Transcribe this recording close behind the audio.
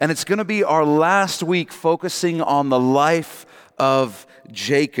And it's going to be our last week focusing on the life of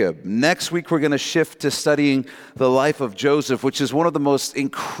Jacob. Next week, we're going to shift to studying the life of Joseph, which is one of the most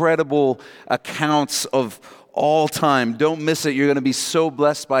incredible accounts of all time. Don't miss it. You're going to be so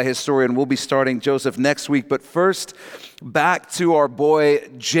blessed by his story, and we'll be starting Joseph next week. But first, back to our boy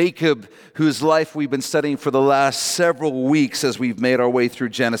Jacob, whose life we've been studying for the last several weeks as we've made our way through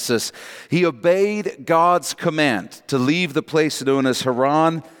Genesis. He obeyed God's command to leave the place known as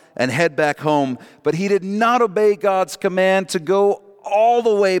Haran and head back home, but he did not obey God's command to go all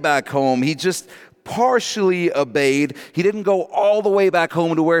the way back home. He just partially obeyed. He didn't go all the way back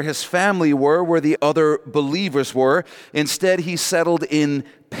home to where his family were, where the other believers were. Instead, he settled in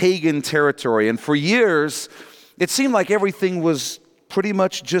pagan territory. And for years, it seemed like everything was pretty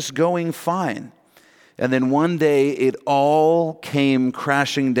much just going fine. And then one day, it all came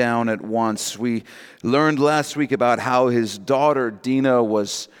crashing down at once. We learned last week about how his daughter, Dinah,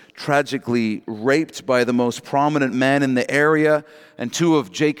 was tragically raped by the most prominent man in the area, and two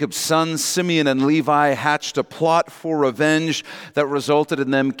of Jacob's sons, Simeon and Levi, hatched a plot for revenge that resulted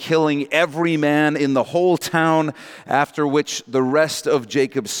in them killing every man in the whole town, after which the rest of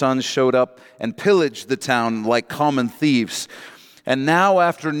Jacob's sons showed up and pillaged the town like common thieves. And now,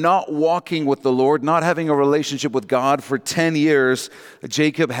 after not walking with the Lord, not having a relationship with God for 10 years,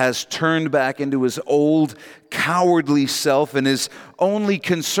 Jacob has turned back into his old cowardly self, and his only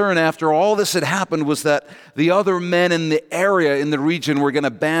concern after all this had happened was that the other men in the area, in the region, were going to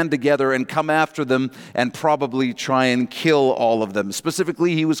band together and come after them and probably try and kill all of them.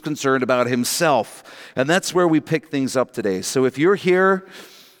 Specifically, he was concerned about himself. And that's where we pick things up today. So if you're here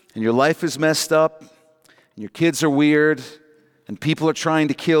and your life is messed up, and your kids are weird, and people are trying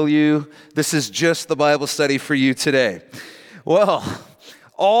to kill you, this is just the Bible study for you today. Well,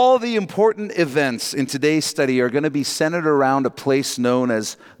 all the important events in today's study are going to be centered around a place known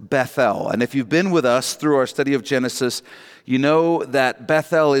as Bethel. And if you've been with us through our study of Genesis, you know that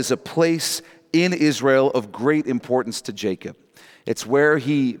Bethel is a place in Israel of great importance to Jacob. It's where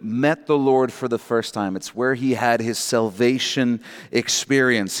he met the Lord for the first time. It's where he had his salvation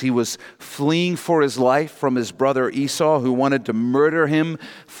experience. He was fleeing for his life from his brother Esau, who wanted to murder him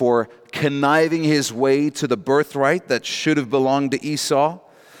for conniving his way to the birthright that should have belonged to Esau.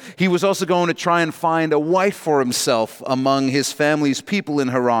 He was also going to try and find a wife for himself among his family's people in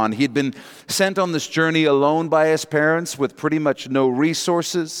Haran. He had been sent on this journey alone by his parents with pretty much no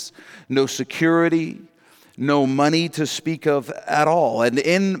resources, no security, no money to speak of at all. And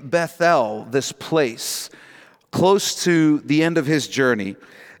in Bethel, this place, close to the end of his journey,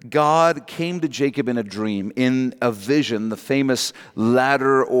 God came to Jacob in a dream, in a vision, the famous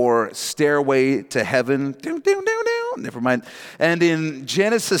ladder or stairway to heaven. Never mind. And in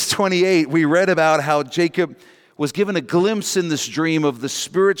Genesis 28, we read about how Jacob was given a glimpse in this dream of the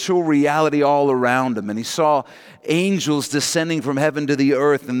spiritual reality all around him. And he saw angels descending from heaven to the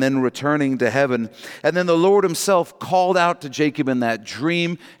earth and then returning to heaven. And then the Lord himself called out to Jacob in that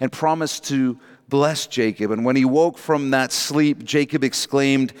dream and promised to bless Jacob. And when he woke from that sleep, Jacob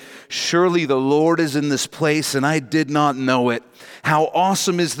exclaimed, "Surely the Lord is in this place, and I did not know it. How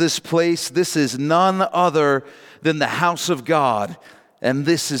awesome is this place! This is none other than the house of God, and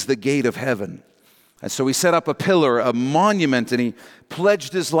this is the gate of heaven." And so he set up a pillar, a monument, and he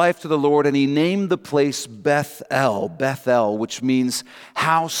pledged his life to the Lord, and he named the place Bethel, which means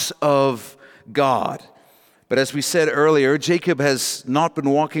house of God. But as we said earlier, Jacob has not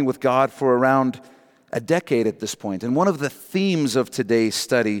been walking with God for around a decade at this point. And one of the themes of today's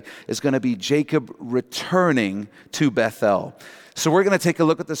study is going to be Jacob returning to Bethel. So we're going to take a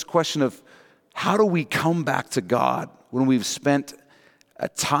look at this question of how do we come back to God when we've spent a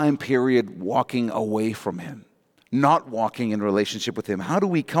time period walking away from him, not walking in relationship with him. How do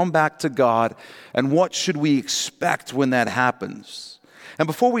we come back to God, and what should we expect when that happens? And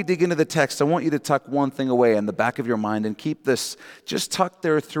before we dig into the text, I want you to tuck one thing away in the back of your mind and keep this just tucked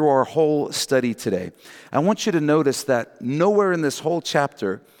there through our whole study today. I want you to notice that nowhere in this whole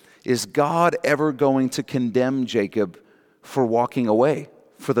chapter is God ever going to condemn Jacob for walking away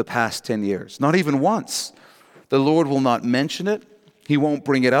for the past 10 years. Not even once. The Lord will not mention it. He won't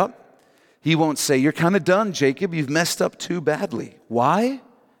bring it up. He won't say, "You're kind of done, Jacob. You've messed up too badly." Why?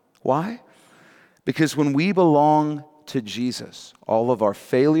 Why? Because when we belong to Jesus, all of our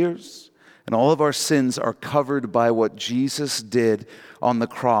failures and all of our sins are covered by what Jesus did on the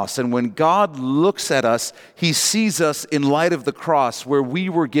cross. And when God looks at us, he sees us in light of the cross, where we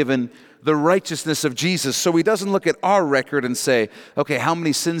were given the righteousness of Jesus. So he doesn't look at our record and say, okay, how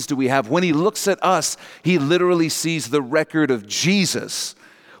many sins do we have? When he looks at us, he literally sees the record of Jesus,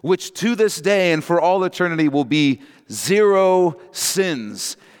 which to this day and for all eternity will be 0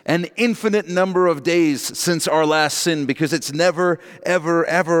 sins. an infinite number of days since our last sin because it's never, ever,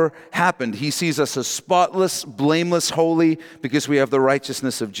 ever happened. He sees us as spotless, blameless, holy because we have the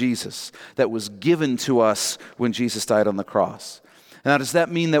righteousness of Jesus that was given to us when Jesus died on the cross. Now, does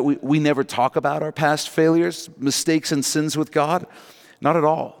that mean that we never talk about our past failures, mistakes, and sins with God? Not at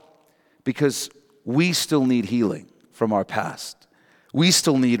all, because we still need healing from our past. We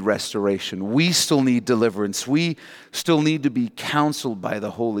still need restoration. We still need deliverance. We still need to be counseled by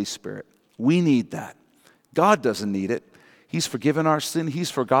the Holy Spirit. We need that. God doesn't need it. He's forgiven our sin. He's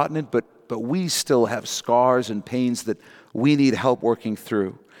forgotten it, but we still have scars and pains that we need help working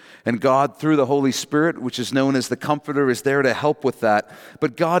through. And God, through the Holy Spirit, which is known as the Comforter, is there to help with that.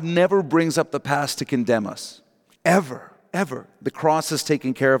 But God never brings up the past to condemn us. Ever, ever. The cross has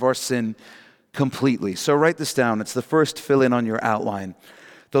taken care of our sin completely. So write this down. It's the first fill-in on your outline.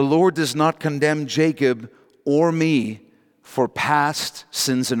 The Lord does not condemn Jacob or me for past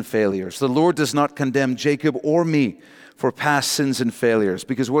sins and failures. The Lord does not condemn Jacob or me for past sins and failures.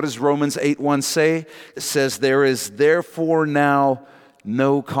 Because what does Romans 8:1 say? It says, there is therefore now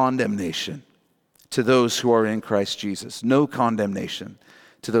no condemnation to those who are in Christ Jesus. No condemnation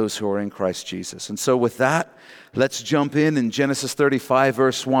to those who are in Christ Jesus. And so with that, let's jump in Genesis 35,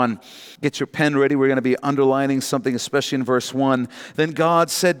 verse 1. Get your pen ready. We're going to be underlining something, especially in verse 1. Then God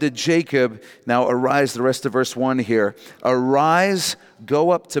said to Jacob, now arise, the rest of verse 1 here. Arise,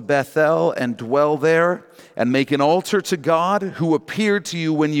 go up to Bethel and dwell there, and make an altar to God who appeared to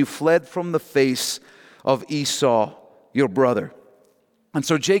you when you fled from the face of Esau, your brother. And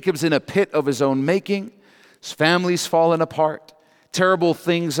so Jacob's in a pit of his own making. His family's fallen apart. Terrible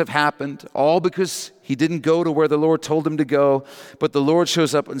things have happened, all because he didn't go to where the Lord told him to go. But the Lord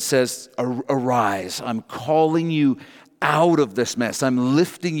shows up and says, arise, I'm calling you out of this mess. I'm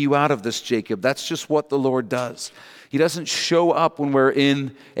lifting you out of this, Jacob. That's just what the Lord does. He doesn't show up when we're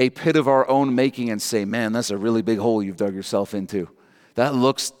in a pit of our own making and say, man, that's a really big hole you've dug yourself into. That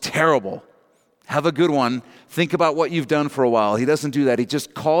looks terrible. Have a good one. Think about what you've done for a while. He doesn't do that. He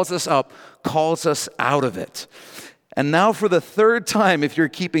just calls us up, calls us out of it. And now for the third time, if you're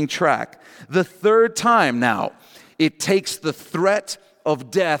keeping track, the third time now, it takes the threat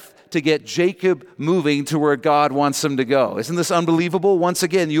of death to get Jacob moving to where God wants him to go. Isn't this unbelievable? Once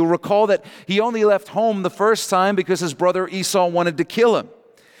again, you'll recall that he only left home the first time because his brother Esau wanted to kill him.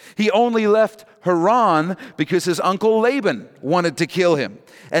 He only left Haran because his uncle Laban wanted to kill him.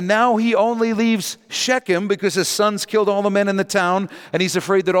 And now he only leaves Shechem because his sons killed all the men in the town, and he's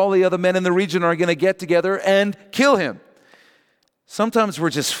afraid that all the other men in the region are going to get together and kill him. Sometimes we're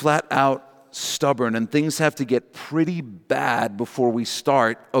just flat out stubborn, and things have to get pretty bad before we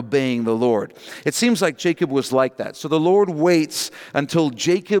start obeying the Lord. It seems like Jacob was like that. So the Lord waits until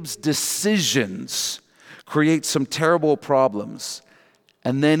Jacob's decisions create some terrible problems,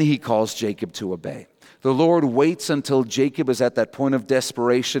 and then he calls Jacob to obey. The Lord waits until Jacob is at that point of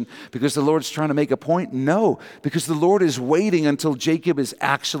desperation because the Lord's trying to make a point? No, because the Lord is waiting until Jacob is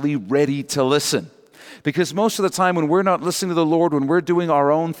actually ready to listen. Because most of the time when we're not listening to the Lord, when we're doing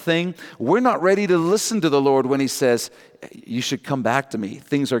our own thing, we're not ready to listen to the Lord when he says, you should come back to me.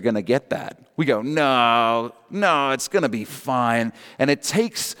 Things are going to get bad. We go, no, it's going to be fine. And it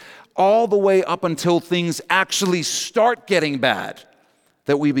takes all the way up until things actually start getting bad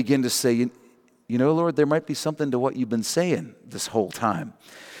that we begin to say, you know, Lord, there might be something to what you've been saying this whole time.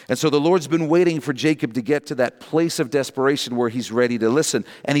 And so the Lord's been waiting for Jacob to get to that place of desperation where he's ready to listen.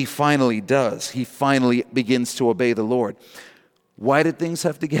 And he finally does. He finally begins to obey the Lord. Why did things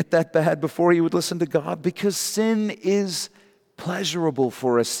have to get that bad before he would listen to God? Because sin is pleasurable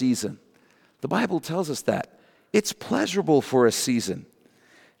for a season. The Bible tells us that. It's pleasurable for a season.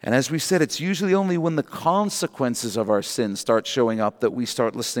 And as we said, it's usually only when the consequences of our sin start showing up that we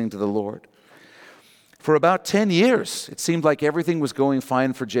start listening to the Lord. For about 10 years, it seemed like everything was going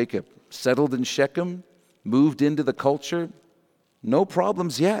fine for Jacob. Settled in Shechem, moved into the culture, no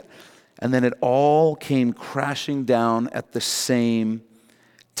problems yet. And then it all came crashing down at the same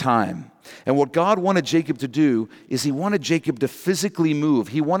time. And what God wanted Jacob to do is he wanted Jacob to physically move.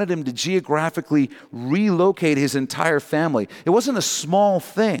 He wanted him to geographically relocate his entire family. It wasn't a small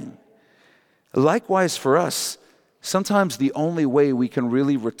thing. Likewise for us, sometimes the only way we can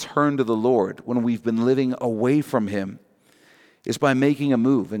really return to the Lord when we've been living away from him is by making a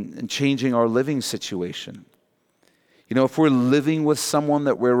move and changing our living situation. You know, if we're living with someone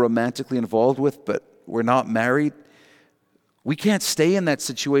that we're romantically involved with, but we're not married, we can't stay in that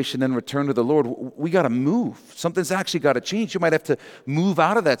situation and return to the Lord. We got to move. Something's actually got to change. You might have to move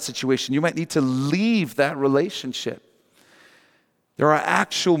out of that situation. You might need to leave that relationship. There are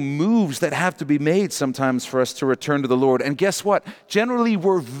actual moves that have to be made sometimes for us to return to the Lord. And guess what? Generally,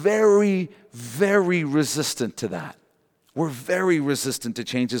 we're very, very resistant to that. We're very resistant to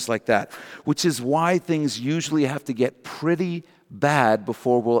changes like that, which is why things usually have to get pretty bad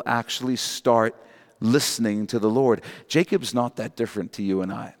before we'll actually start listening to the Lord. Jacob's not that different to you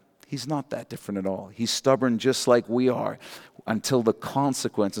and I. He's not that different at all. He's stubborn just like we are until the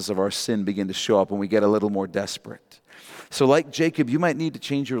consequences of our sin begin to show up and we get a little more desperate. So like Jacob, you might need to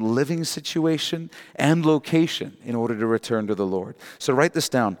change your living situation and location in order to return to the Lord. So write this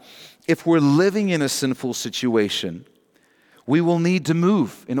down. If we're living in a sinful situation, we will need to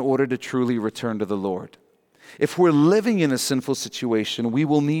move in order to truly return to the Lord. If we're living in a sinful situation, we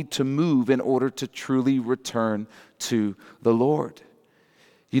will need to move in order to truly return to the Lord.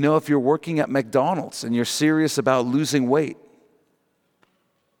 You know, if you're working at McDonald's and you're serious about losing weight,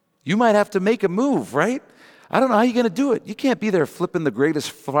 you might have to make a move, right? I don't know how you're going to do it. You can't be there flipping the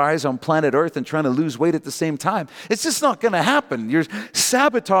greatest fries on planet Earth and trying to lose weight at the same time. It's just not going to happen. You're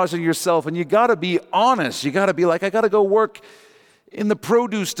sabotaging yourself, and you got to be honest. You got to be like, I got to go work in the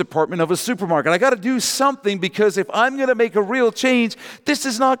produce department of a supermarket. I got to do something, because if I'm going to make a real change, this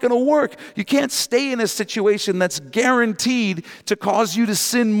is not going to work. You can't stay in a situation that's guaranteed to cause you to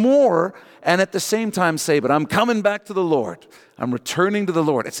sin more and at the same time say, but I'm coming back to the Lord. I'm returning to the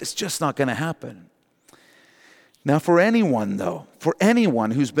Lord. It's just not going to happen. Now, for anyone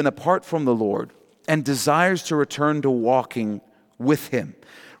who's been apart from the Lord and desires to return to walking with Him,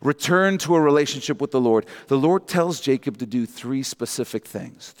 return to a relationship with the Lord tells Jacob to do three specific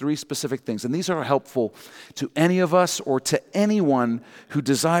things. And these are helpful to any of us or to anyone who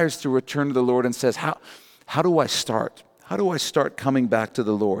desires to return to the Lord and says, how do I start? How do I start coming back to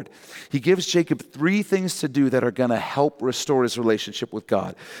the Lord? He gives Jacob three things to do that are going to help restore his relationship with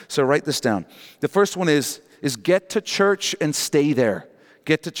God. So write this down. The first one is get to church and stay there.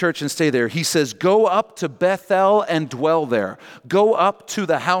 Get to church and stay there. He says, go up to Bethel and dwell there. Go up to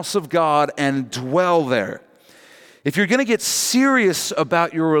the house of God and dwell there. If you're going to get serious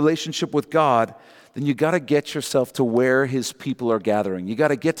about your relationship with God, then you got to get yourself to where His people are gathering. You got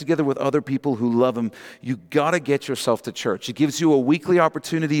to get together with other people who love Him. You got to get yourself to church. It gives you a weekly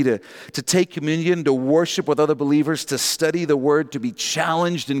opportunity to take communion, to worship with other believers, to study the Word, to be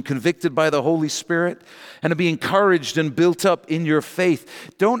challenged and convicted by the Holy Spirit, and to be encouraged and built up in your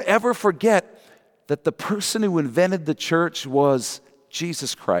faith. Don't ever forget that the person who invented the church was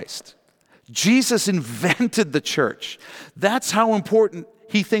Jesus Christ. Jesus invented the church. That's how important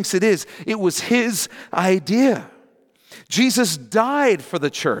He thinks it is. It was His idea. Jesus died for the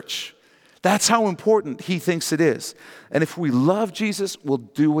church. That's how important He thinks it is. And if we love Jesus, we'll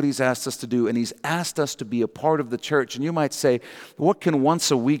do what He's asked us to do. And He's asked us to be a part of the church. And you might say, what can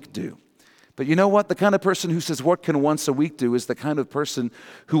once a week do? But you know what? The kind of person who says, what can once a week do, is the kind of person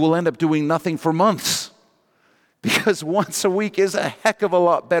who will end up doing nothing for months. Because once a week is a heck of a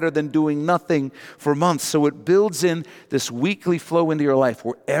lot better than doing nothing for months. So it builds in this weekly flow into your life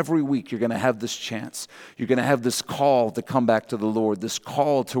where every week you're going to have this chance. You're going to have this call to come back to the Lord, this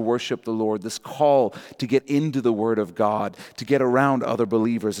call to worship the Lord, this call to get into the Word of God, to get around other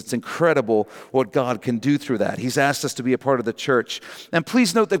believers. It's incredible what God can do through that. He's asked us to be a part of the church. And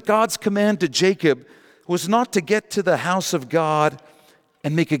please note that God's command to Jacob was not to get to the house of God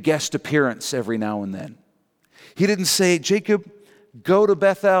and make a guest appearance every now and then. He didn't say, Jacob, go to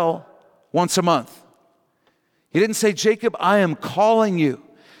Bethel once a month. He didn't say, Jacob, I am calling you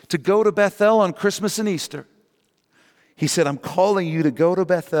to go to Bethel on Christmas and Easter. He said, I'm calling you to go to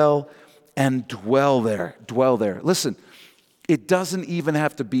Bethel and dwell there. Dwell there. Listen, it doesn't even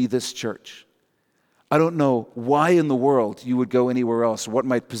have to be this church. I don't know why in the world you would go anywhere else, what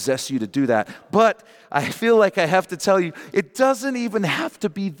might possess you to do that. But I feel like I have to tell you, it doesn't even have to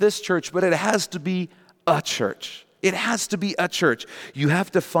be this church, but it has to be a church. It has to be a church. You have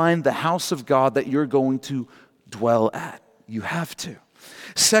to find the house of God that you're going to dwell at. You have to.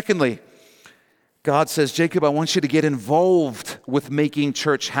 Secondly, God says, Jacob, I want you to get involved with making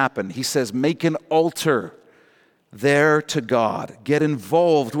church happen. He says, make an altar there to God. Get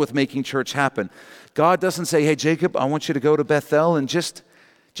involved with making church happen. God doesn't say, hey, Jacob, I want you to go to Bethel and just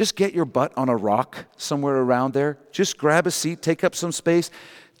get your butt on a rock somewhere around there. Just grab a seat, take up some space.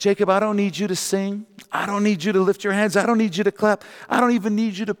 Jacob, I don't need you to sing. I don't need you to lift your hands. I don't need you to clap. I don't even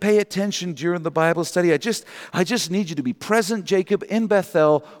need you to pay attention during the Bible study. I just need you to be present, Jacob, in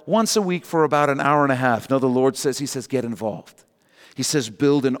Bethel once a week for about an hour and a half. No, the Lord says, He says, get involved. He says,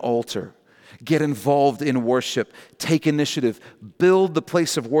 build an altar. Get involved in worship. Take initiative. Build the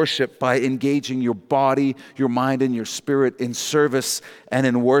place of worship by engaging your body, your mind, and your spirit in service and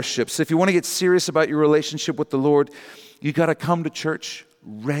in worship. So if you want to get serious about your relationship with the Lord, you got to come to church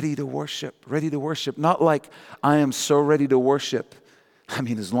ready to worship, ready to worship. Not like, I am so ready to worship. I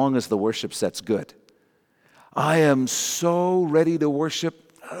mean, as long as the worship set's good. I am so ready to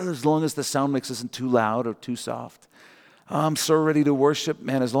worship as long as the sound mix isn't too loud or too soft. I'm so ready to worship,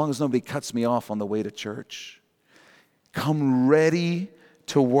 man, as long as nobody cuts me off on the way to church. Come ready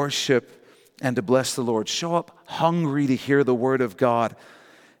to worship and to bless the Lord. Show up hungry to hear the word of God.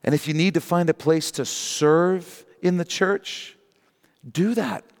 And if you need to find a place to serve in the church, do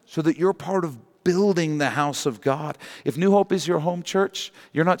that so that you're part of building the house of God. If New Hope is your home church,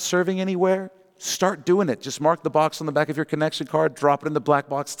 you're not serving anywhere, start doing it. Just mark the box on the back of your connection card, drop it in the black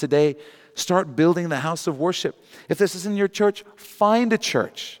box today. Start building the house of worship. If this isn't your church, find a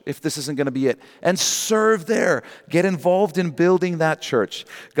church if this isn't going to be it, and serve there. Get involved in building that church.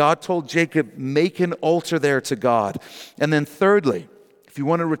 God told Jacob, make an altar there to God. And then thirdly, if you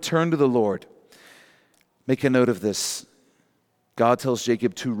want to return to the Lord, make a note of this. God tells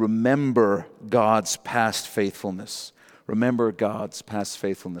Jacob to remember God's past faithfulness. Remember God's past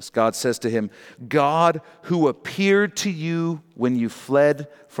faithfulness. God says to him, God who appeared to you when you fled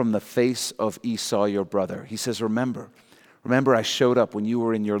from the face of Esau, your brother. He says, remember I showed up when you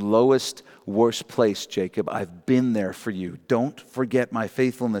were in your lowest, worst place, Jacob. I've been there for you. Don't forget my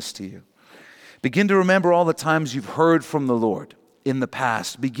faithfulness to you. Begin to remember all the times you've heard from the Lord in the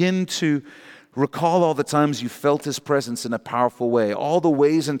past. Begin to recall all the times you felt his presence in a powerful way, all the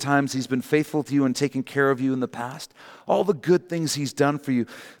ways and times he's been faithful to you and taken care of you in the past, all the good things he's done for you,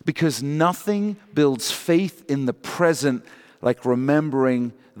 because nothing builds faith in the present like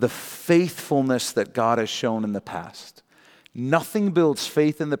remembering the faithfulness that God has shown in the past. Nothing builds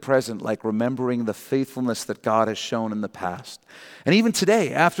faith in the present like remembering the faithfulness that God has shown in the past. And even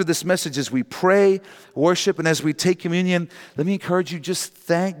today, after this message, as we pray, worship, and as we take communion, let me encourage you, just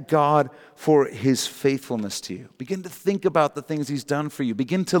thank God for his faithfulness to you. Begin to think about the things he's done for you.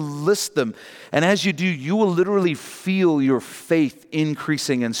 Begin to list them. And as you do, you will literally feel your faith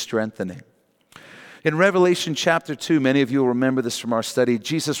increasing and strengthening. In Revelation chapter 2, many of you will remember this from our study,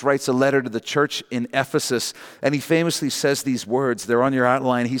 Jesus writes a letter to the church in Ephesus, and he famously says these words. They're on your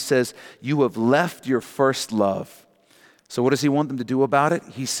outline. He says, you have left your first love. So what does he want them to do about it?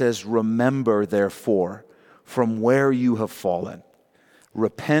 He says, remember, therefore, from where you have fallen.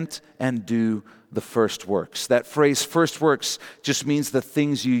 Repent and do the first works. That phrase, first works, just means the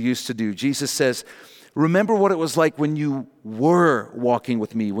things you used to do. Jesus says, remember what it was like when you were walking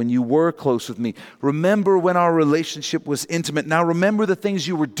with me, when you were close with me. Remember when our relationship was intimate. Now remember the things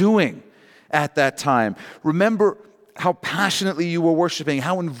you were doing at that time. Remember how passionately you were worshiping,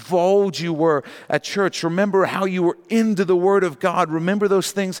 how involved you were at church. Remember how you were into the Word of God. Remember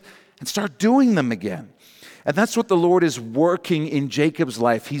those things and start doing them again. And that's what the Lord is working in Jacob's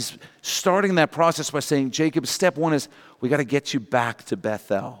life. He's starting that process by saying, Jacob, step one is we got to get you back to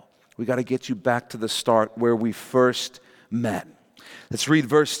Bethel. We got to get you back to the start where we first met. Let's read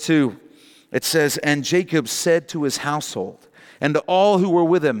verse 2. It says, and Jacob said to his household and to all who were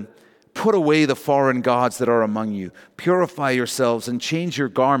with him, put away the foreign gods that are among you. Purify yourselves and change your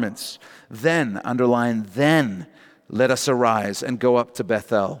garments. Then, underline, then let us arise and go up to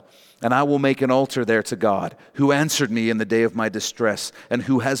Bethel. And I will make an altar there to God, who answered me in the day of my distress, and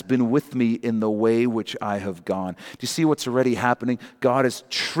who has been with me in the way which I have gone. Do you see what's already happening? God has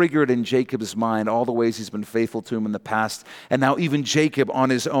triggered in Jacob's mind all the ways he's been faithful to him in the past. And now even Jacob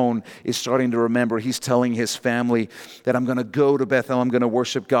on his own is starting to remember. He's telling his family that I'm going to go to Bethel, I'm going to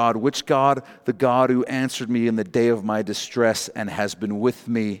worship God. Which God? The God who answered me in the day of my distress and has been with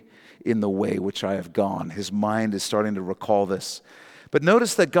me in the way which I have gone. His mind is starting to recall this. But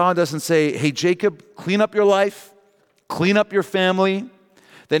notice that God doesn't say, hey, Jacob, clean up your life, clean up your family,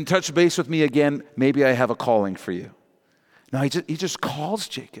 then touch base with me again. Maybe I have a calling for you. No, he just calls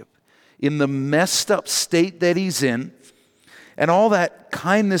Jacob in the messed up state that he's in. And all that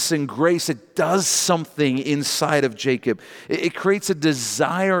kindness and grace, it does something inside of Jacob. It creates a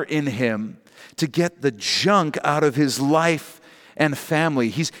desire in him to get the junk out of his life and family.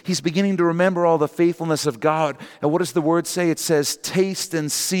 He's beginning to remember all the faithfulness of God. And what does the word say? It says, taste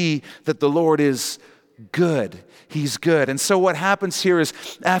and see that the Lord is good. He's good. And so what happens here is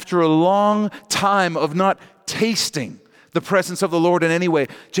after a long time of not tasting the presence of the Lord in any way,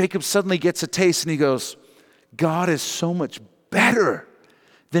 Jacob suddenly gets a taste and he goes, God is so much better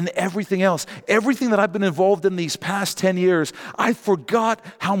than everything else. Everything that I've been involved in these past 10 years, I forgot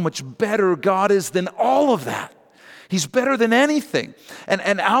how much better God is than all of that. He's better than anything. And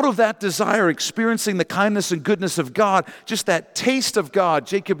out of that desire, experiencing the kindness and goodness of God, just that taste of God,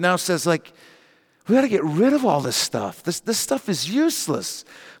 Jacob now says, like, We got to get rid of all this stuff. This stuff is useless.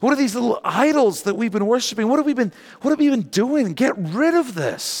 What are these little idols that we've been worshiping? What have we been doing? Get rid of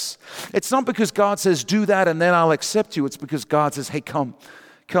this. It's not because God says, do that and then I'll accept you. It's because God says, hey, come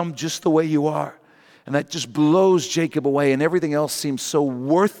just the way you are. And that just blows Jacob away, and everything else seems so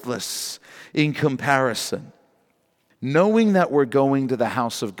worthless in comparison. Knowing that we're going to the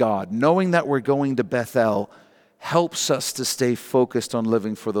house of God, knowing that we're going to Bethel, helps us to stay focused on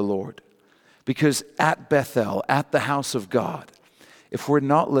living for the Lord. Because at Bethel, at the house of God, if we're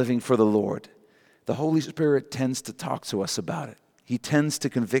not living for the Lord, the Holy Spirit tends to talk to us about it. He tends to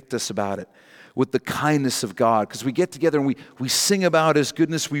convict us about it with the kindness of God. Because we get together and we sing about His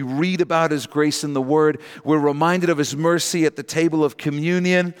goodness. We read about His grace in the Word. We're reminded of His mercy at the table of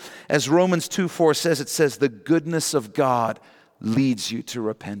communion. As Romans 2:4 says, it says, the goodness of God leads you to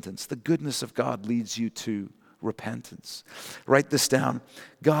repentance. The goodness of God leads you to repentance. Write this down.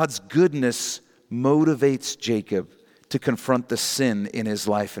 God's goodness motivates Jacob to confront the sin in his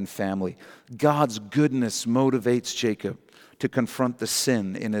life and family. God's goodness motivates Jacob to confront the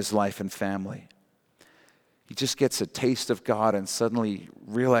sin in his life and family. He just gets a taste of God and suddenly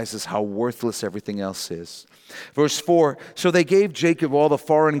realizes how worthless everything else is. Verse 4, so they gave Jacob all the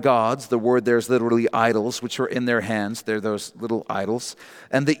foreign gods, the word there is literally idols, which were in their hands, they're those little idols,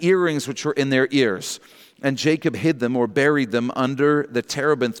 and the earrings which were in their ears. And Jacob hid them or buried them under the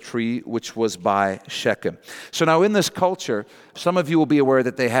terebinth tree, which was by Shechem. So now in this culture, some of you will be aware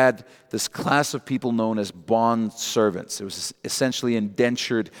that they had this class of people known as bond servants. It was essentially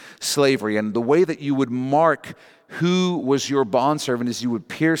indentured slavery. And the way that you would mark who was your bondservant is you would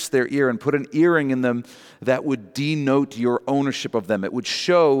pierce their ear and put an earring in them that would denote your ownership of them. It would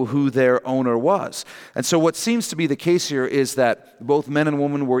show who their owner was. And so what seems to be the case here is that both men and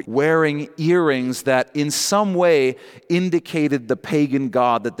women were wearing earrings that in some way indicated the pagan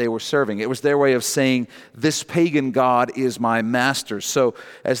god that they were serving. It was their way of saying, this pagan god is my master. So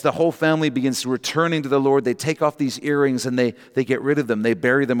as the whole family begins returning to the Lord, they take off these earrings and they get rid of them. They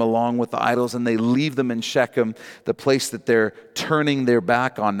bury them along with the idols and they leave them in Shechem, the place that they're turning their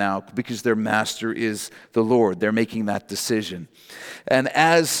back on now because their master is the Lord. They're making that decision. And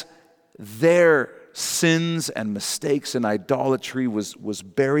as their sins and mistakes and idolatry was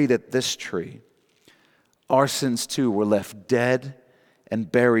buried at this tree, our sins too were left dead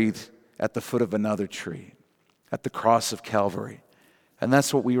and buried at the foot of another tree, at the cross of Calvary. And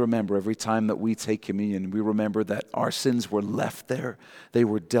that's what we remember every time that we take communion. We remember that our sins were left there. They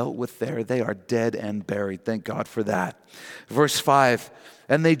were dealt with there. They are dead and buried. Thank God for that. Verse 5,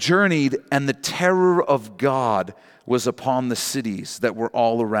 and they journeyed, and the terror of God was upon the cities that were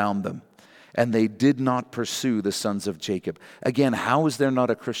all around them. And they did not pursue the sons of Jacob. Again, how is there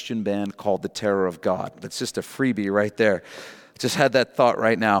not a Christian band called the Terror of God? That's just a freebie right there. Just had that thought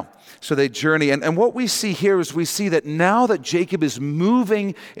right now. So they journey. And what we see here is we see that now that Jacob is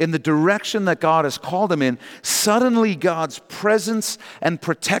moving in the direction that God has called him in, suddenly God's presence and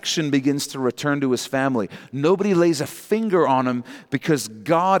protection begins to return to his family. Nobody lays a finger on him because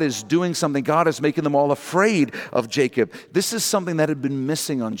God is doing something. God is making them all afraid of Jacob. This is something that had been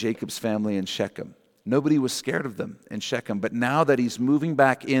missing on Jacob's family in Shechem. Nobody was scared of them in Shechem. But now that he's moving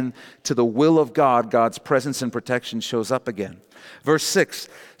back into the will of God, God's presence and protection shows up again. Verse 6,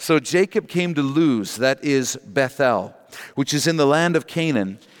 so Jacob came to Luz, that is Bethel, which is in the land of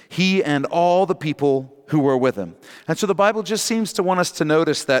Canaan, he and all the people who were with him. And so the Bible just seems to want us to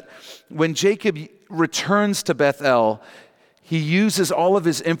notice that when Jacob returns to Bethel, he uses all of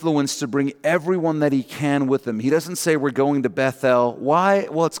his influence to bring everyone that he can with him. He doesn't say we're going to Bethel. Why?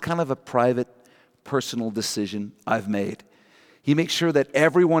 Well, it's kind of a private, personal decision I've made. He makes sure that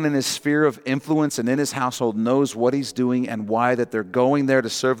everyone in his sphere of influence and in his household knows what he's doing and why, that they're going there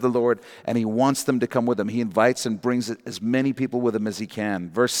to serve the Lord, and he wants them to come with him. He invites and brings as many people with him as he can.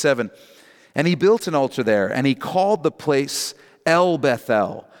 Verse 7, and he built an altar there, and he called the place El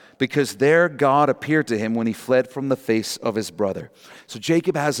Bethel, because there God appeared to him when he fled from the face of his brother. So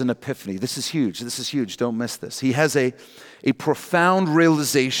Jacob has an epiphany. This is huge. This is huge. Don't miss this. He has a profound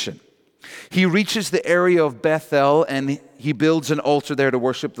realization. He reaches the area of Bethel and he builds an altar there to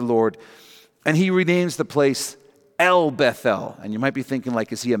worship the Lord. And he renames the place El Bethel. And you might be thinking,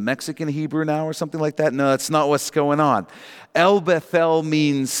 like, is he a Mexican Hebrew now or something like that? No, that's not what's going on. El Bethel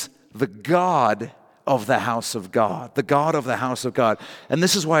means the God of the house of God, the God of the house of God. And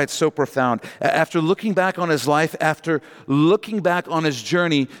this is why it's so profound. After looking back on his life, after looking back on his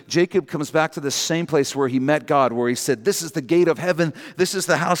journey, Jacob comes back to the same place where he met God, where he said, this is the gate of heaven, this is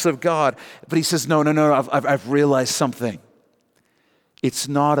the house of God. But he says, no, I've realized something. It's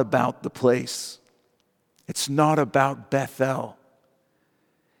not about the place. It's not about Bethel.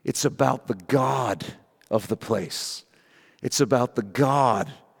 It's about the God of the place. It's about the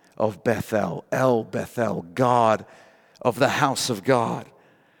God of Bethel, El Bethel, God of the house of God.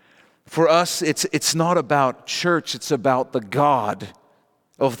 For us, it's not about church, it's about the God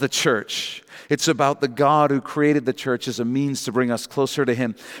of the church. It's about the God who created the church as a means to bring us closer to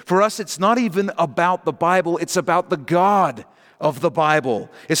Him. For us, it's not even about the Bible, it's about the God of the Bible.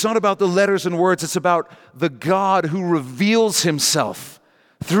 It's not about the letters and words, it's about the God who reveals Himself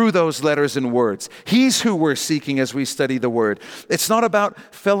through those letters and words. He's who we're seeking as we study the Word. It's not about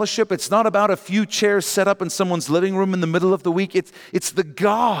fellowship. It's not about a few chairs set up in someone's living room in the middle of the week. It's the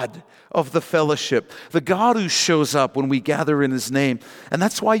God of the fellowship, the God who shows up when we gather in His name. And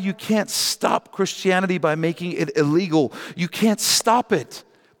that's why you can't stop Christianity by making it illegal. You can't stop it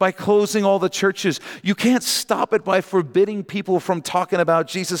by closing all the churches. You can't stop it by forbidding people from talking about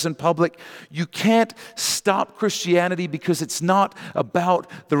Jesus in public. You can't stop Christianity because it's not about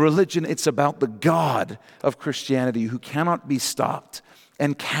the religion, it's about the God of Christianity who cannot be stopped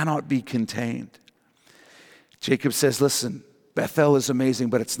and cannot be contained. Jacob says, listen, Bethel is amazing,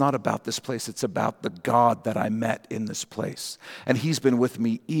 but it's not about this place. It's about the God that I met in this place. And He's been with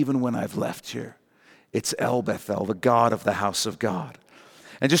me even when I've left here. It's El Bethel, the God of the house of God.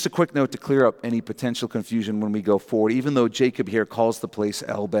 And just a quick note to clear up any potential confusion when we go forward. Even though Jacob here calls the place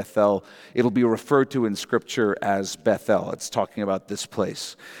El Bethel, it'll be referred to in Scripture as Bethel. It's talking about this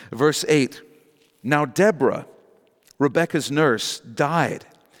place. Verse 8, now Deborah, Rebekah's nurse, died,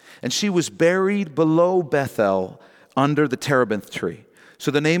 and she was buried below Bethel under the terebinth tree.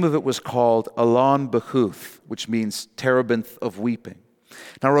 So the name of it was called Allon Bechuth, which means terebinth of weeping.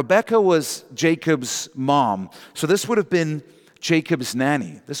 Now Rebekah was Jacob's mom, so this would have been Jacob's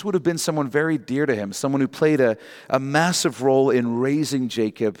nanny. This would have been someone very dear to him, someone who played a massive role in raising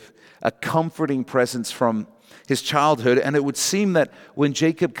Jacob, a comforting presence from his childhood. And it would seem that when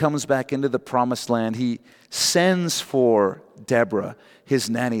Jacob comes back into the promised land, he sends for Deborah, his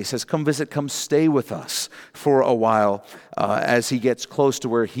nanny. He says, come visit, come stay with us for a while as he gets close to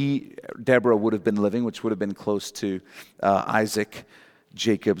where Deborah would have been living, which would have been close to Isaac,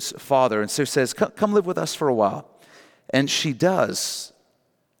 Jacob's father. And so he says, come live with us for a while. And she does,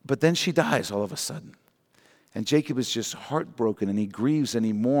 but then she dies all of a sudden. And Jacob is just heartbroken, and he grieves and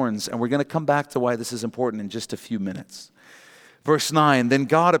he mourns. And we're going to come back to why this is important in just a few minutes. Verse 9, then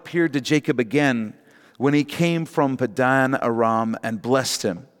God appeared to Jacob again when he came from Padan Aram and blessed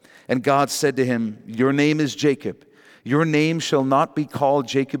him. And God said to him, your name is Jacob. Your name shall not be called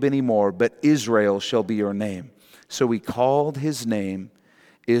Jacob anymore, but Israel shall be your name. So he called his name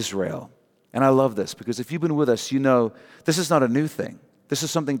Israel. And I love this because if you've been with us, you know this is not a new thing. This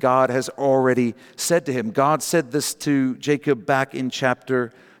is something God has already said to him. God said this to Jacob back in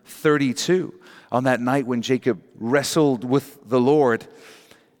chapter 32 on that night when Jacob wrestled with the Lord.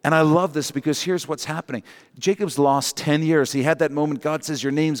 And I love this because here's what's happening. Jacob's lost 10 years. He had that moment. God says,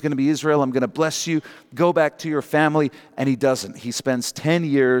 your name's going to be Israel. I'm going to bless you. Go back to your family. And he doesn't. He spends 10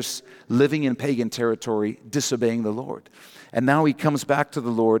 years living in pagan territory, disobeying the Lord. And now he comes back to the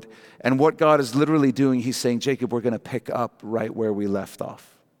Lord, and what God is literally doing, he's saying, Jacob, we're going to pick up right where we left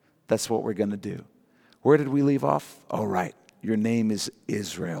off. That's what we're going to do. Where did we leave off? Oh, right. Your name is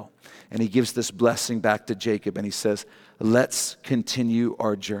Israel. And he gives this blessing back to Jacob, and he says, let's continue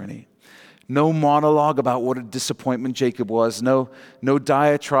our journey. No monologue about what a disappointment Jacob was. No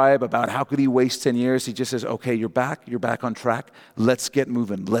diatribe about how could he waste 10 years. He just says, okay, you're back on track. Let's get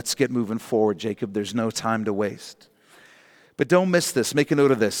moving. Let's get moving forward, Jacob. There's no time to waste. But don't miss this. Make a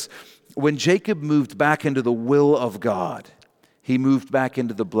note of this. When Jacob moved back into the will of God, he moved back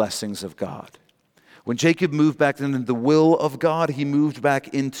into the blessings of God. When Jacob moved back into the will of God, he moved back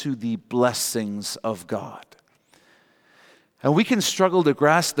into the blessings of God. And we can struggle to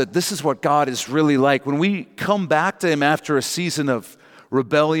grasp that this is what God is really like. When we come back to him after a season of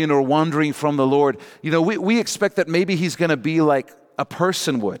rebellion or wandering from the Lord, we expect that maybe he's going to be like a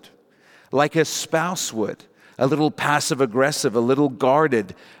person would, like a spouse would. A little passive-aggressive, a little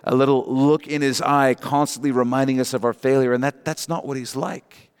guarded, a little look in his eye, constantly reminding us of our failure. And that's not what he's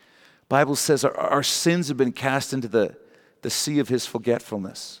like. The Bible says our sins have been cast into the sea of his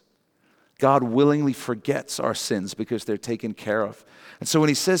forgetfulness. God willingly forgets our sins because they're taken care of. And so when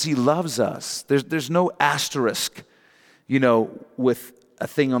he says he loves us, there's no asterisk, with a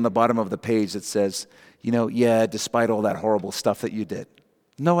thing on the bottom of the page that says, despite all that horrible stuff that you did.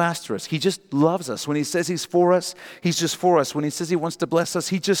 No asterisk. He just loves us. When he says he's for us, he's just for us. When he says he wants to bless us,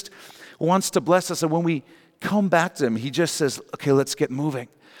 he just wants to bless us. And when we come back to him. He just says, okay, let's get moving.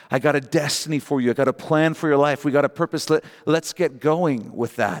 I got a destiny for you. I got a plan for your life. We got a purpose. Let's get going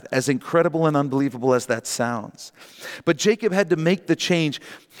with that, as incredible and unbelievable as that sounds. But Jacob had to make the change.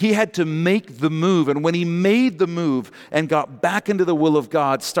 He had to make the move. And when he made the move and got back into the will of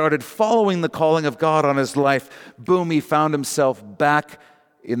God, started following the calling of God on his life, boom, he found himself back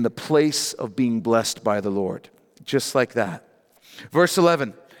in the place of being blessed by the Lord. Just like that. Verse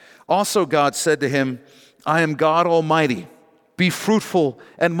 11, also God said to him, I am God Almighty. Be fruitful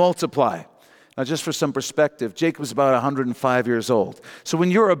and multiply. Now, just for some perspective, Jacob's about 105 years old. So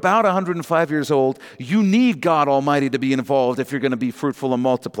when you're about 105 years old, you need God Almighty to be involved if you're going to be fruitful and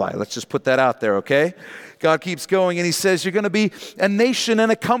multiply. Let's just put that out there, okay? God keeps going, and he says, you're going to be a nation,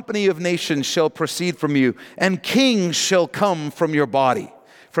 and a company of nations shall proceed from you, and kings shall come from your body,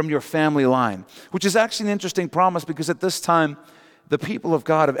 from your family line, which is actually an interesting promise, because at this time, the people of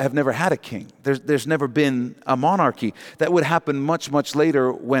God have never had a king. There's never been a monarchy. That would happen much, much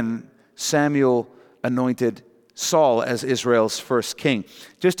later when Samuel anointed Saul as Israel's first king.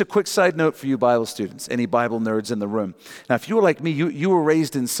 Just a quick side note for you Bible students, any Bible nerds in the room. Now, if you were like me, you were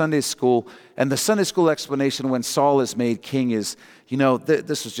raised in Sunday school, and the Sunday school explanation when Saul is made king is,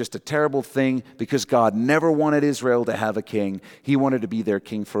 this was just a terrible thing because God never wanted Israel to have a king. He wanted to be their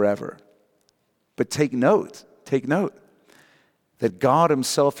king forever. But take note, that God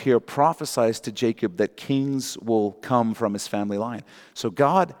himself here prophesies to Jacob that kings will come from his family line. So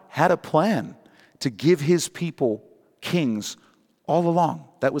God had a plan to give his people kings all along.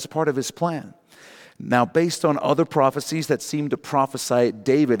 That was part of his plan. Now, based on other prophecies that seem to prophesy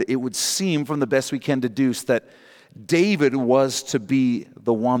David, it would seem from the best we can deduce that David was to be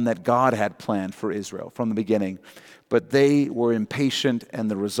the one that God had planned for Israel from the beginning. But they were impatient, and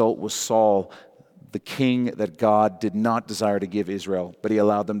the result was Saul, the king that God did not desire to give Israel, but he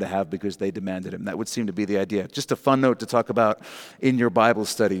allowed them to have because they demanded him. That would seem to be the idea. Just a fun note to talk about in your Bible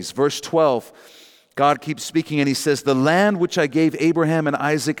studies. Verse 12, God keeps speaking and he says, the land which I gave Abraham and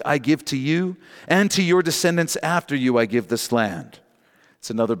Isaac I give to you, and to your descendants after you I give this land. It's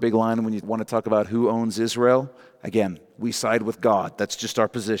another big line when you want to talk about who owns Israel. Again, we side with God. That's just our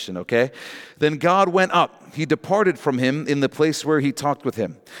position, okay? Then God went up. He departed from him in the place where he talked with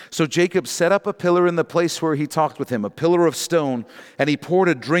him. So Jacob set up a pillar in the place where he talked with him, a pillar of stone, and he poured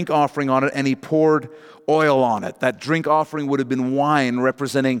a drink offering on it, and he poured oil on it. That drink offering would have been wine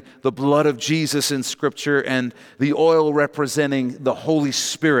representing the blood of Jesus in Scripture, and the oil representing the Holy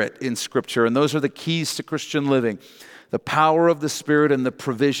Spirit in Scripture. And those are the keys to Christian living. The power of the Spirit and the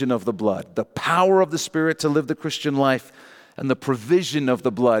provision of the blood. The power of the Spirit to live the Christian life, and the provision of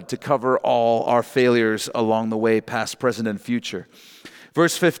the blood to cover all our failures along the way, past, present, and future.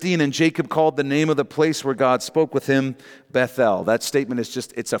 Verse 15, and Jacob called the name of the place where God spoke with him Bethel. That statement is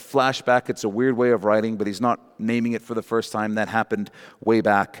it's a flashback. It's a weird way of writing, but he's not naming it for the first time. That happened way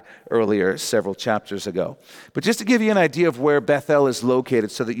back earlier, several chapters ago. But just to give you an idea of where Bethel is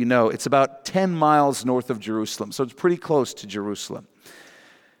located so that you know, it's about 10 miles north of Jerusalem. So it's pretty close to Jerusalem.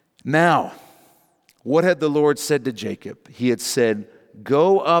 Now, what had the Lord said to Jacob? He had said,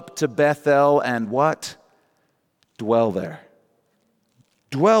 go up to Bethel and what? Dwell there.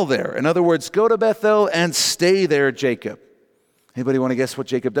 Dwell there. In other words, go to Bethel and stay there, Jacob. Anybody want to guess what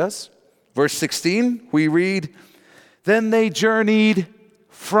Jacob does? Verse 16, we read, then they journeyed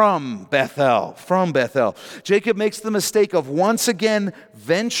from Bethel. Jacob makes the mistake of once again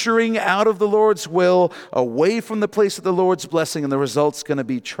venturing out of the Lord's will, away from the place of the Lord's blessing, and the result's going to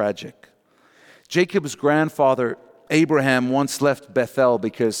be tragic. Jacob's grandfather, Abraham, once left Bethel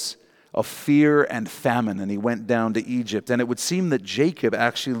because of fear and famine, and he went down to Egypt. And it would seem that Jacob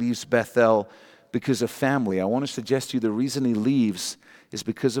actually leaves Bethel because of family. I want to suggest to you the reason he leaves is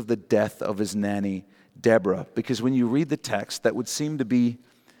because of the death of his nanny, Deborah. Because when you read the text, that would seem to be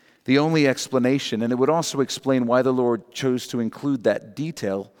the only explanation, and it would also explain why the Lord chose to include that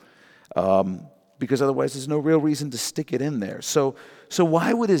detail, because otherwise there's no real reason to stick it in there. So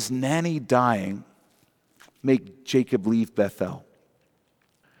why would his nanny dying make Jacob leave Bethel?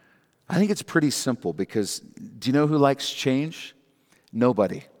 I think it's pretty simple, because do you know who likes change?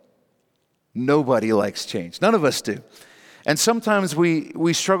 Nobody. Nobody likes change. None of us do. And sometimes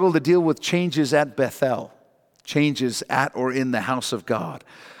we struggle to deal with changes at Bethel, changes at or in the house of God.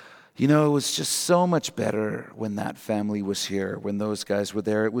 You know, it was just so much better when that family was here, when those guys were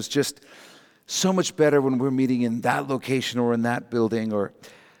there. It was just so much better when we're meeting in that location or in that building. Or,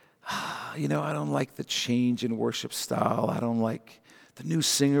 I don't like the change in worship style. I don't like the new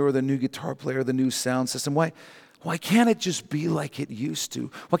singer or the new guitar player, the new sound system. Why can't it just be like it used to?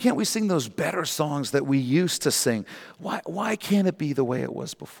 Why can't we sing those better songs that we used to sing? Why can't it be the way it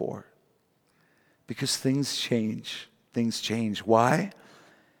was before? Because things change. Things change. Why?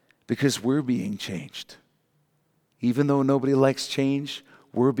 Because we're being changed. Even though nobody likes change,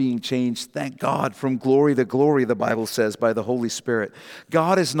 we're being changed, thank God, from glory to glory, the Bible says, by the Holy Spirit.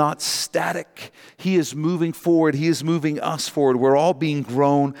 God is not static. He is moving forward. He is moving us forward. We're all being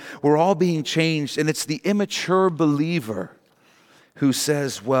grown. We're all being changed. And it's the immature believer who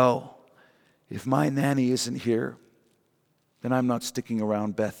says, well, if my nanny isn't here, then I'm not sticking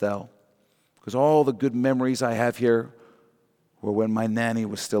around Bethel. Because all the good memories I have here were when my nanny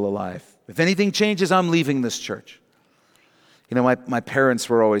was still alive. If anything changes, I'm leaving this church. You know, my parents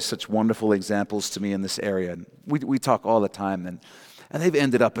were always such wonderful examples to me in this area. And we talk all the time. And they've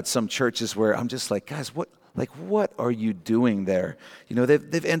ended up at some churches where I'm just like, guys, what are you doing there? You know,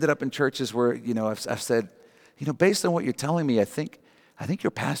 they've ended up in churches where, you know, I've said, you know, based on what you're telling me, I think your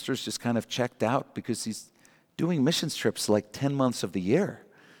pastor's just kind of checked out because he's doing missions trips like 10 months of the year.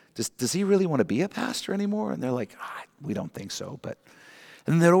 Does he really want to be a pastor anymore? And they're like, we don't think so.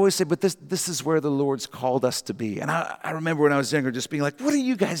 And they'd always say, but this is where the Lord's called us to be. And I remember when I was younger just being like, what are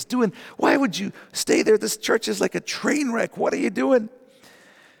you guys doing? Why would you stay there? This church is like a train wreck. What are you doing?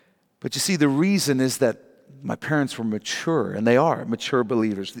 But you see, the reason is that my parents were mature, and they are mature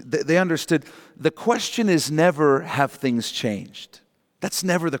believers. They understood the question is never, have things changed? That's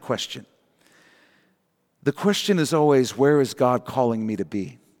never the question. The question is always, where is God calling me to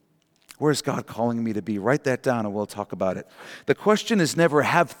be? Where is God calling me to be? Write that down and we'll talk about it. The question is never,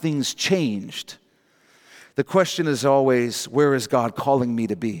 have things changed? The question is always, where is God calling me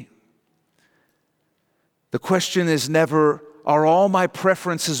to be? The question is never, are all my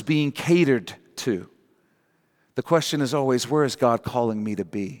preferences being catered to? The question is always, where is God calling me to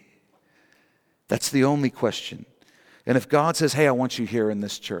be? That's the only question. And if God says, hey, I want you here in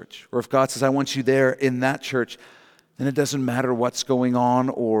this church, or if God says, I want you there in that church, then it doesn't matter what's going on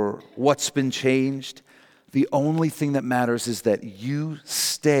or what's been changed. The only thing that matters is that you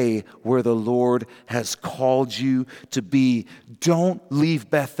stay where the Lord has called you to be. Don't leave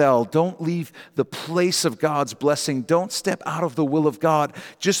Bethel. Don't leave the place of God's blessing. Don't step out of the will of God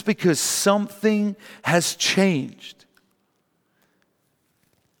just because something has changed.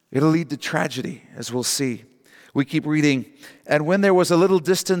 It'll lead to tragedy, as we'll see. We keep reading. And when there was a little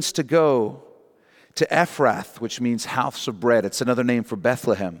distance to go to Ephrath, which means house of bread, it's another name for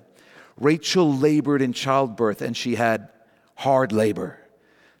Bethlehem, Rachel labored in childbirth, and she had hard labor.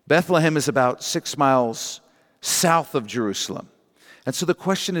 Bethlehem is about 6 miles south of Jerusalem. And so the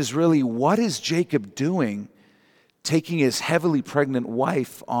question is really, what is Jacob doing taking his heavily pregnant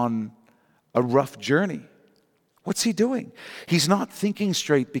wife on a rough journey? What's he doing? He's not thinking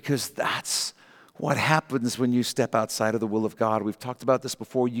straight, because that's what happens when you step outside of the will of God. We've talked about this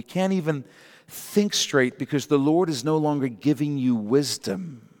before. You can't even think straight because the Lord is no longer giving you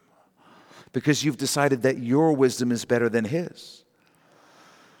wisdom, because you've decided that your wisdom is better than His.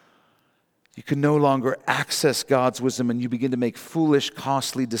 You can no longer access God's wisdom, and you begin to make foolish,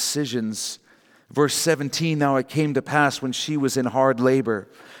 costly decisions. Verse 17, now it came to pass when she was in hard labor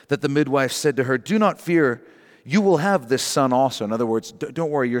that the midwife said to her, do not fear, you will have this son also. In other words,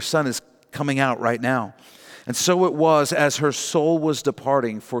 don't worry, your son is coming out right now. And so it was, as her soul was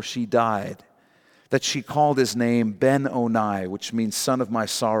departing, for she died, that she called his name Ben-Oni, which means son of my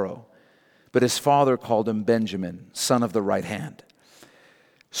sorrow. But his father called him Benjamin, son of the right hand.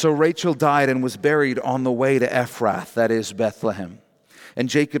 So Rachel died and was buried on the way to Ephrath, that is Bethlehem. And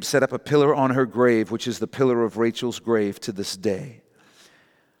Jacob set up a pillar on her grave, which is the pillar of Rachel's grave to this day.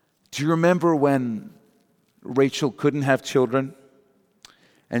 Do you remember when Rachel couldn't have children?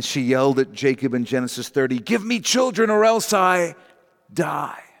 And she yelled at Jacob in Genesis 30, give me children or else I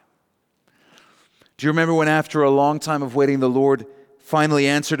die. Do you remember when after a long time of waiting, the Lord finally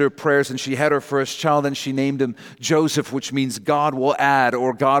answered her prayers and she had her first child, and she named him Joseph, which means God will add,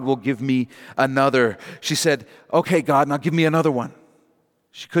 or God will give me another. She said, okay, God, now give me another one.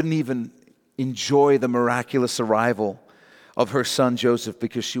 She couldn't even enjoy the miraculous arrival of her son Joseph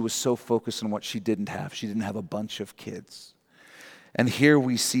because she was so focused on what she didn't have. She didn't have a bunch of kids. And here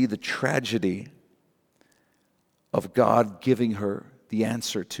we see the tragedy of God giving her the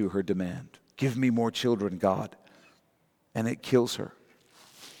answer to her demand. Give me more children, God. And it kills her.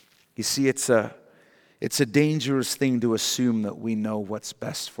 You see, it's a dangerous thing to assume that we know what's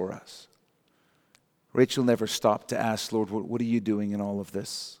best for us. Rachel never stopped to ask, Lord, what are you doing in all of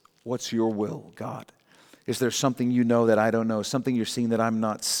this? What's your will, God? Is there something you know that I don't know? Something you're seeing that I'm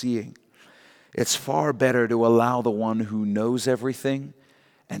not seeing? It's far better to allow the one who knows everything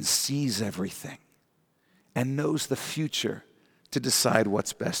and sees everything and knows the future to decide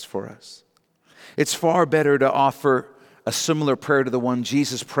what's best for us. It's far better to offer a similar prayer to the one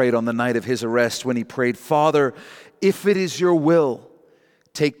Jesus prayed on the night of his arrest when he prayed, "Father, if it is your will,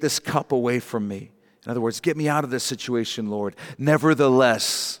 take this cup away from me." In other words, get me out of this situation, Lord.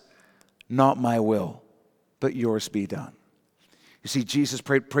 "Nevertheless, not my will, but yours be done." You see, Jesus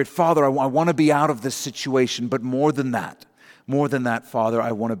prayed, "Father, I want to be out of this situation, but more than that, Father,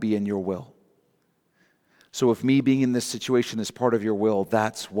 I want to be in your will. So if me being in this situation is part of your will,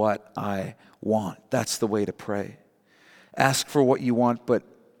 that's what I want." That's the way to pray. Ask for what you want, but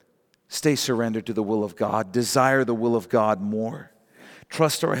stay surrendered to the will of God. Desire the will of God more.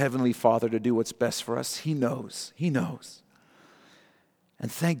 Trust our Heavenly Father to do what's best for us. He knows. He knows.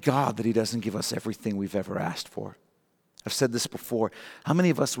 And thank God that He doesn't give us everything we've ever asked for. I've said this before. How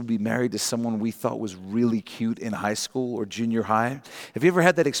many of us would be married to someone we thought was really cute in high school or junior high? Have you ever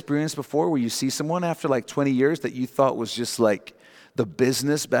had that experience before where you see someone after like 20 years that you thought was just like the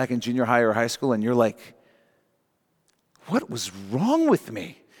business back in junior high or high school, and you're like, what was wrong with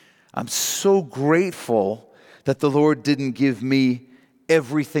me? I'm so grateful that the Lord didn't give me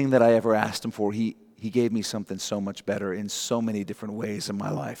everything that I ever asked Him for. He gave me something so much better in so many different ways in my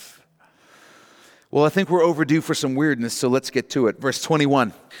life. Well, I think we're overdue for some weirdness, so let's get to it. Verse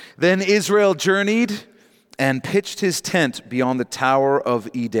 21. Then Israel journeyed and pitched his tent beyond the tower of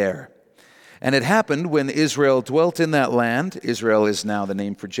Eder. And it happened when Israel dwelt in that land, Israel is now the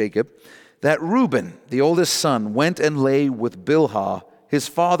name for Jacob, that Reuben, the oldest son, went and lay with Bilhah, his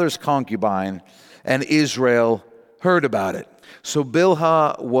father's concubine, and Israel heard about it. So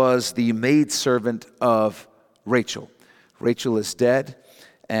Bilhah was the maidservant of Rachel. Rachel is dead.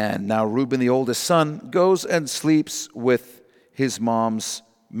 And now Reuben, the oldest son, goes and sleeps with his mom's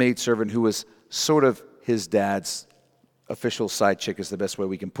maidservant, who was sort of his dad's official side chick, is the best way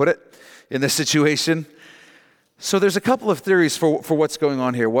we can put it in this situation. So there's a couple of theories for what's going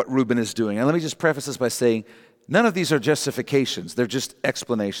on here, what Reuben is doing. And let me just preface this by saying none of these are justifications. They're just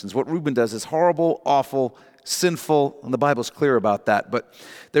explanations. What Reuben does is horrible, awful, sinful, and the Bible's clear about that. But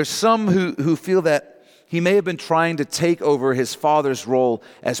there's some who feel that he may have been trying to take over his father's role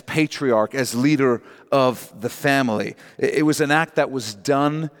as patriarch, as leader of the family. It was an act that was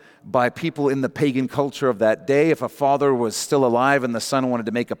done by people in the pagan culture of that day. If a father was still alive and the son wanted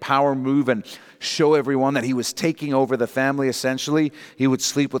to make a power move and show everyone that he was taking over the family, essentially, he would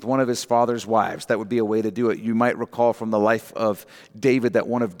sleep with one of his father's wives. That would be a way to do it. You might recall from the life of David that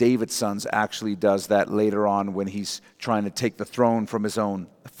one of David's sons actually does that later on when he's trying to take the throne from his own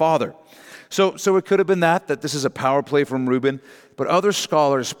father. So it could have been that this is a power play from Reuben, but other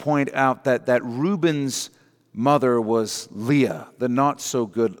scholars point out that Reuben's mother was Leah, the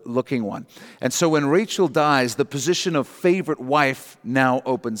not-so-good-looking one. And so when Rachel dies, the position of favorite wife now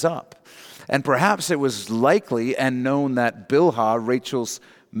opens up. And perhaps it was likely and known that Bilhah, Rachel's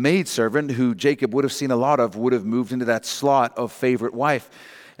maidservant, who Jacob would have seen a lot of, would have moved into that slot of favorite wife.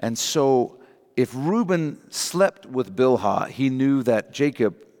 And so if Reuben slept with Bilhah, he knew that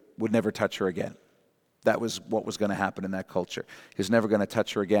Jacob would never touch her again. That was what was going to happen in that culture. He was never going to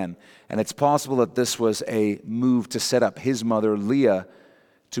touch her again. And it's possible that this was a move to set up his mother, Leah,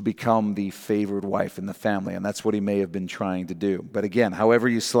 to become the favored wife in the family. And that's what he may have been trying to do. But again, however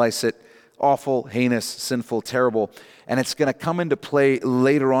you slice it, awful, heinous, sinful, terrible. And it's going to come into play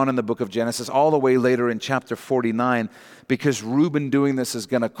later on in the book of Genesis, all the way later in chapter 49, because Reuben doing this is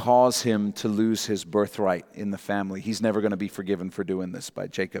going to cause him to lose his birthright in the family. He's never going to be forgiven for doing this by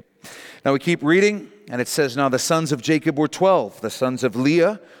Jacob. Now we keep reading, and it says, "Now the sons of Jacob were 12. The sons of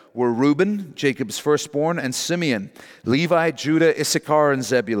Leah were Reuben, Jacob's firstborn, and Simeon, Levi, Judah, Issachar, and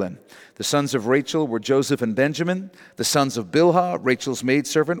Zebulun. The sons of Rachel were Joseph and Benjamin. The sons of Bilhah, Rachel's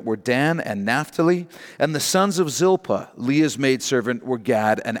maidservant, were Dan and Naphtali. And the sons of Zilpah, Leah's maidservant, were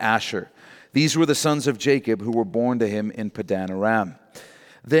Gad and Asher. These were the sons of Jacob who were born to him in Padan Aram.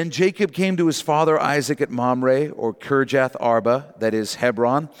 Then Jacob came to his father Isaac at Mamre, or Kirjath Arba, that is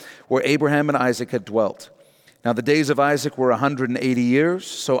Hebron, where Abraham and Isaac had dwelt. Now the days of Isaac were 180 years,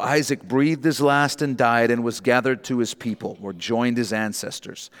 so Isaac breathed his last and died and was gathered to his people, or joined his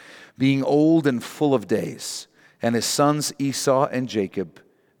ancestors, being old and full of days. And his sons Esau and Jacob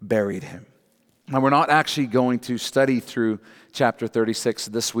buried him." Now we're not actually going to study through chapter 36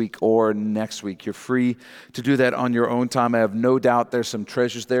 this week or next week. You're free to do that on your own time. I have no doubt there's some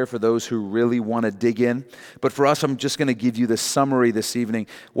treasures there for those who really want to dig in. But for us, I'm just going to give you the summary this evening.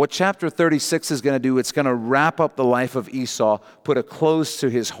 What chapter 36 is going to do, it's going to wrap up the life of Esau, put a close to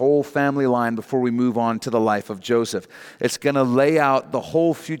his whole family line before we move on to the life of Joseph. It's going to lay out the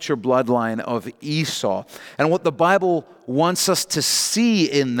whole future bloodline of Esau. And what the Bible wants us to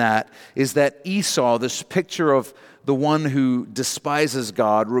see in that is that Esau, this picture of the one who despises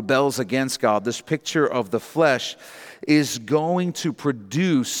God, rebels against God, this picture of the flesh, is going to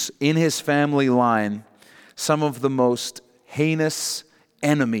produce in his family line some of the most heinous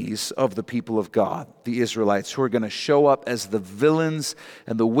enemies of the people of God, the Israelites, who are going to show up as the villains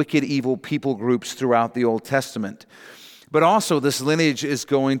and the wicked, evil people groups throughout the Old Testament. But also, this lineage is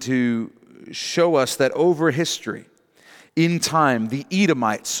going to show us that over history, in time, the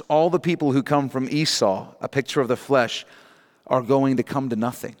Edomites, all the people who come from Esau, a picture of the flesh, are going to come to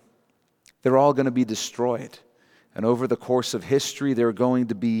nothing. They're all going to be destroyed. And over the course of history, they're going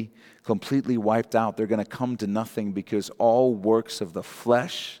to be completely wiped out. They're going to come to nothing because all works of the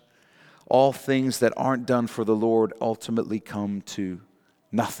flesh, all things that aren't done for the Lord ultimately come to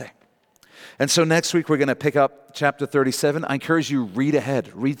nothing. And so next week we're going to pick up chapter 37. I encourage you, read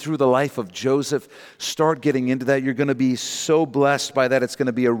ahead. Read through the life of Joseph. Start getting into that. You're going to be so blessed by that. It's going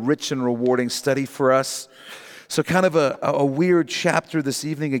to be a rich and rewarding study for us. So kind of a weird chapter this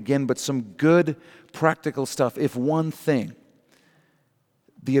evening again, but some good practical stuff. If one thing,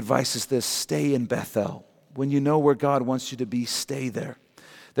 the advice is this: stay in Bethel. When you know where God wants you to be, stay there.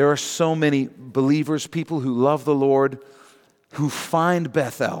 There are so many believers, people who love the Lord, who find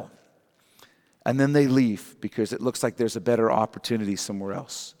Bethel, and then they leave because it looks like there's a better opportunity somewhere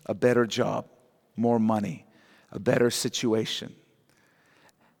else, a better job, more money, a better situation.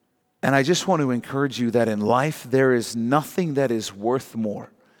 And I just want to encourage you that in life there is nothing that is worth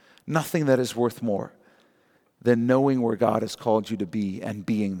more than knowing where God has called you to be and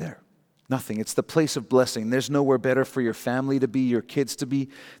being there. Nothing. It's the place of blessing. There's nowhere better for your family to be, your kids to be.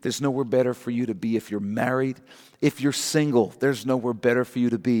 There's nowhere better for you to be if you're married. If you're single, there's nowhere better for you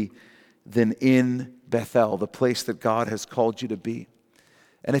to be than in Bethel, the place that God has called you to be.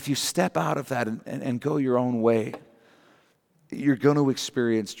 And if you step out of that and go your own way, you're going to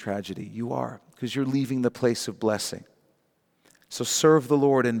experience tragedy. You are, because you're leaving the place of blessing. So serve the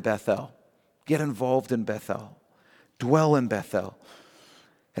Lord in Bethel. Get involved in Bethel. Dwell in Bethel.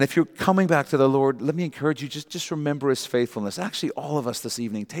 And if you're coming back to the Lord, let me encourage you, just remember His faithfulness. Actually, all of us this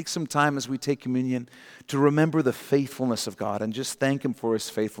evening, take some time as we take communion to remember the faithfulness of God and just thank Him for His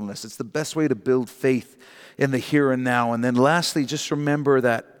faithfulness. It's the best way to build faith in the here and now. And then lastly, just remember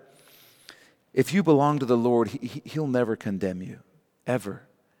that if you belong to the Lord, He'll never condemn you, ever.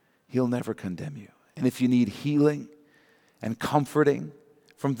 He'll never condemn you. And if you need healing and comforting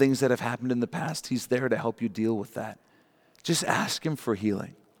from things that have happened in the past, He's there to help you deal with that. Just ask Him for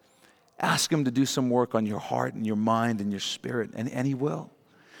healing. Ask Him to do some work on your heart and your mind and your spirit, and He will.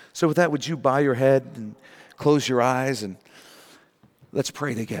 So with that, would you bow your head and close your eyes, and let's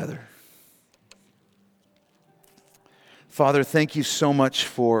pray together. Father, thank you so much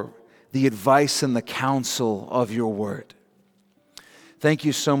for the advice and the counsel of your word. Thank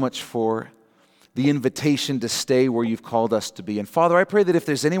you so much for the invitation to stay where you've called us to be. And Father, I pray that if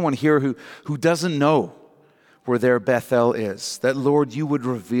there's anyone here who doesn't know where their Bethel is, that Lord, you would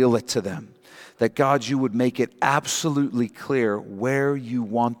reveal it to them. That God, you would make it absolutely clear where you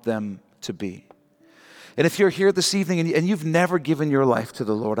want them to be. And if you're here this evening and you've never given your life to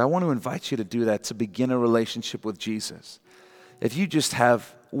the Lord, I want to invite you to do that, to begin a relationship with Jesus. If you just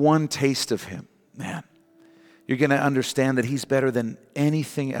have one taste of Him, man, you're going to understand that He's better than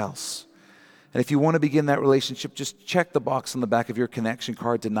anything else. And if you want to begin that relationship, just check the box on the back of your connection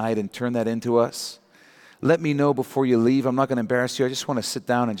card tonight and turn that into us. Let me know before you leave. I'm not going to embarrass you. I just want to sit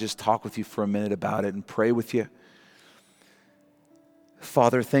down and just talk with you for a minute about it and pray with you.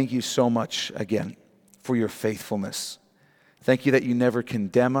 Father, thank you so much again for your faithfulness. Thank you that you never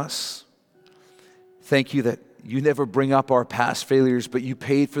condemn us. Thank you that you never bring up our past failures, but you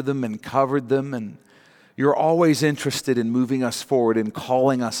paid for them and covered them, and you're always interested in moving us forward and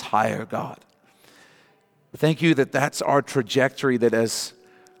calling us higher, God. Thank you that that's our trajectory, that as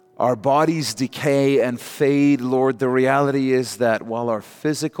our bodies decay and fade, Lord, the reality is that while our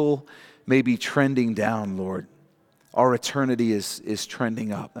physical may be trending down, Lord, our eternity is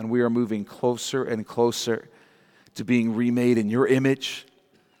trending up, and we are moving closer and closer to being remade in your image,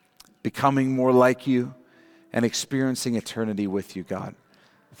 becoming more like you, and experiencing eternity with you, God.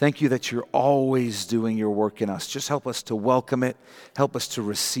 Thank you that you're always doing your work in us. Just help us to welcome it. Help us to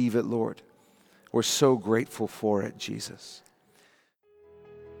receive it, Lord. We're so grateful for it, Jesus.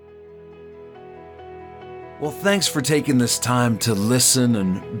 Well, thanks for taking this time to listen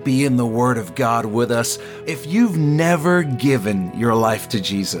and be in the Word of God with us. If you've never given your life to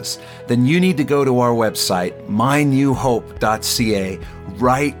Jesus, then you need to go to our website, mynewhope.ca,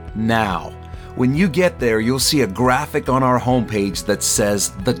 right now. When you get there, you'll see a graphic on our homepage that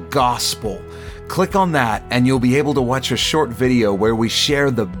says The Gospel. Click on that and you'll be able to watch a short video where we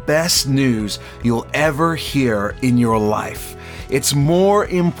share the best news you'll ever hear in your life. It's more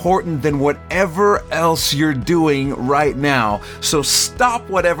important than whatever else you're doing right now. So stop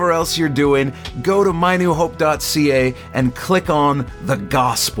whatever else you're doing, go to mynewhope.ca and click on The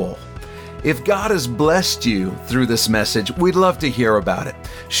Gospel. If God has blessed you through this message, we'd love to hear about it.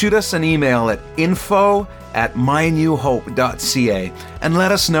 Shoot us an email at info@mynewhope.ca and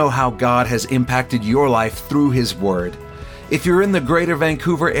let us know how God has impacted your life through His Word. If you're in the greater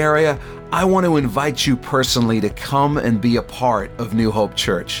Vancouver area, I want to invite you personally to come and be a part of New Hope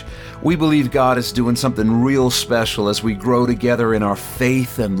Church. We believe God is doing something real special as we grow together in our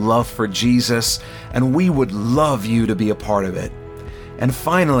faith and love for Jesus, and we would love you to be a part of it. And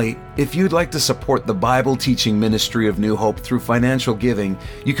finally, if you'd like to support the Bible teaching ministry of New Hope through financial giving,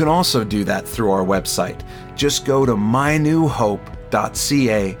 you can also do that through our website. Just go to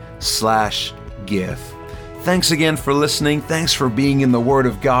mynewhope.ca/give. Thanks again for listening. Thanks for being in the Word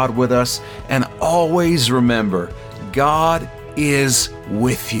of God with us. And always remember, God is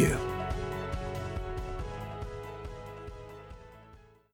with you.